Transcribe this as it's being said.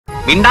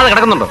മിണ്ടാതെ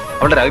കിടക്കുന്നുണ്ടോ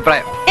അവളുടെ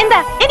അഭിപ്രായം? എന്താ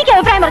എനിക്ക്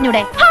അഭിപ്രായം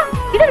പറഞ്ഞൂടെ?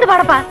 ഇതെന്ത്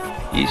പാടപ്പാ?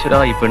 ഈശ്വര,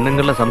 ഈ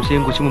പെണ്ണുങ്ങളുടെ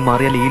സംശയം കുശുമ്പും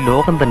മാറിയാൽ ഈ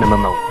ലോകം തന്നെ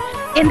നന്നാവും.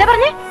 എന്താ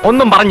പറഞ്ഞേ?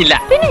 ഒന്നും പറഞ്ഞില്ല.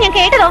 പിന്നെ ഞാൻ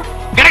കേട്ടതോ?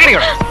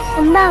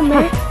 എന്താ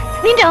അമ്മ?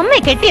 നിന്റെ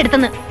അമ്മയെ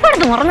കെട്ടിയെടുത്തെന്ന്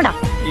പടന്ന് ഉറങ്ങടാ.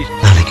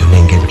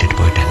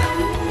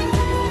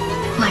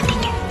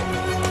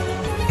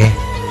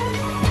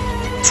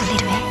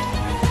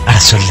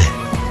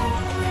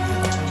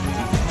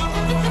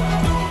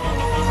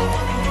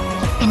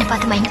 என்ன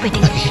பார்த்து மயங்கி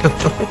போயிட்டீங்க.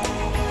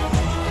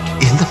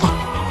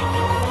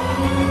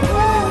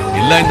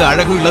 எல்லாம் இந்த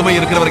அழகு இளமை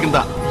இருக்கிற வரைக்கும்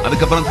தான்.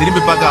 அதுக்கப்புறம்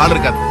திரும்பி பார்க்க ஆள்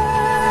இருக்காது.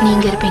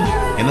 நீங்க இருப்பீங்க.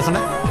 என்ன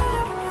சொன்ன?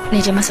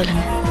 நிஜமா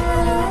சொல்லுங்க.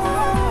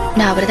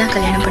 நான் அவரை தான்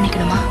கல்யாணம்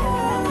பண்ணிக்கணுமா?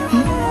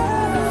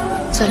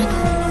 சொல்லுங்க.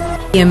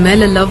 என்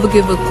மேல லவ்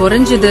கிவ்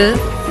குறைஞ்சது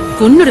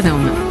கொன்னுடுவேன்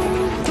உன்னை.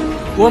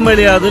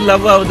 ஓமேலியாவது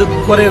லவ் ஆகுது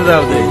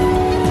குறையறதாவது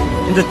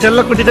இந்த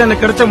செல்ல குட்டிட்டு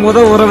எனக்கு கிடைச்ச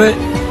உறவு.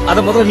 அதை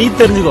முதல்ல நீ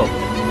தெரிஞ்சுக்கோ.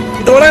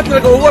 இந்த உலகத்துல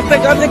இருக்க ஒவ்வொருத்த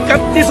காலையும்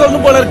கட்டி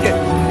சொல்லும் போல இருக்கு.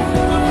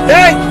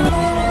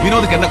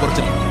 வினோதுக்கு என்ன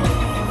குறைச்சல்?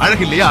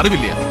 அழகு இல்லையா, அறிவு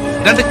இல்லையா?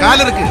 2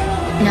 கால் இருக்கு.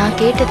 நான்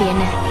கேட்டது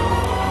என்ன?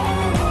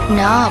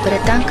 நான் அவரை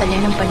தான்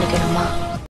கல்யாணம் பண்ணிக்கணுமா?